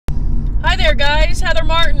Hi there guys, Heather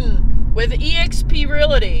Martin with eXp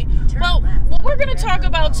Realty. Well, what we're going to talk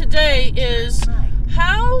about today is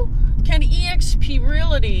how can eXp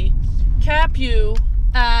Realty cap you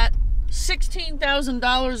at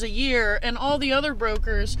 $16,000 a year, and all the other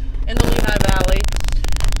brokers in the Lehigh Valley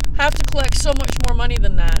have to collect so much more money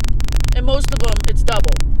than that, and most of them it's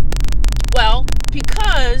double. Well,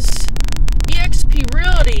 because eXp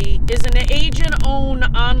Realty is an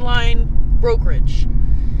agent-owned online brokerage.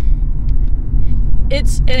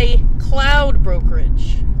 It's a cloud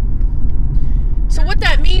brokerage. So what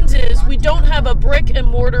that means is we don't have a brick and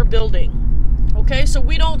mortar building. Okay, so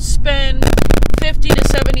we don't spend $50,000 to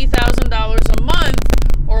 $70,000 a month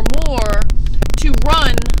or more to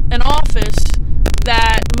run an office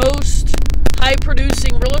that most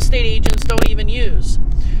high-producing real estate agents don't even use.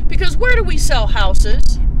 Because where do we sell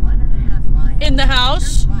houses? In the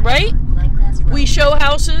house, right? We show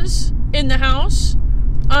houses in the house,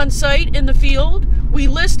 on site, in the field. We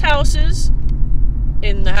list houses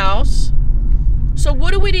in the house. So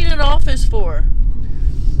what do we need an office for?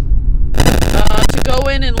 To go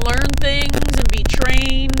in and learn things and be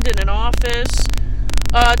trained in an office.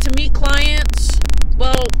 To meet clients.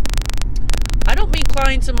 Well, I don't meet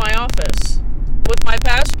clients in my office. With my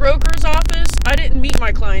past broker's office, I didn't meet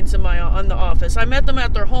my clients in the office. I met them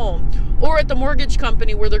at their home, or at the mortgage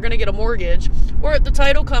company where they're going to get a mortgage, or at the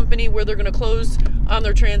title company where they're going to close on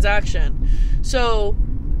their transaction. So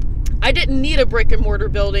I didn't need a brick and mortar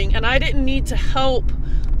building, and I didn't need to help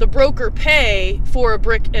the broker pay for a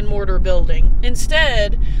brick and mortar building.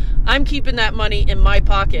 Instead, I'm keeping that money in my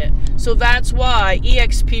pocket. So that's why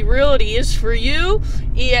eXp Realty is for you.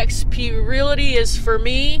 eXp Realty is for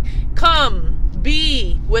me. Come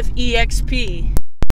be with eXp.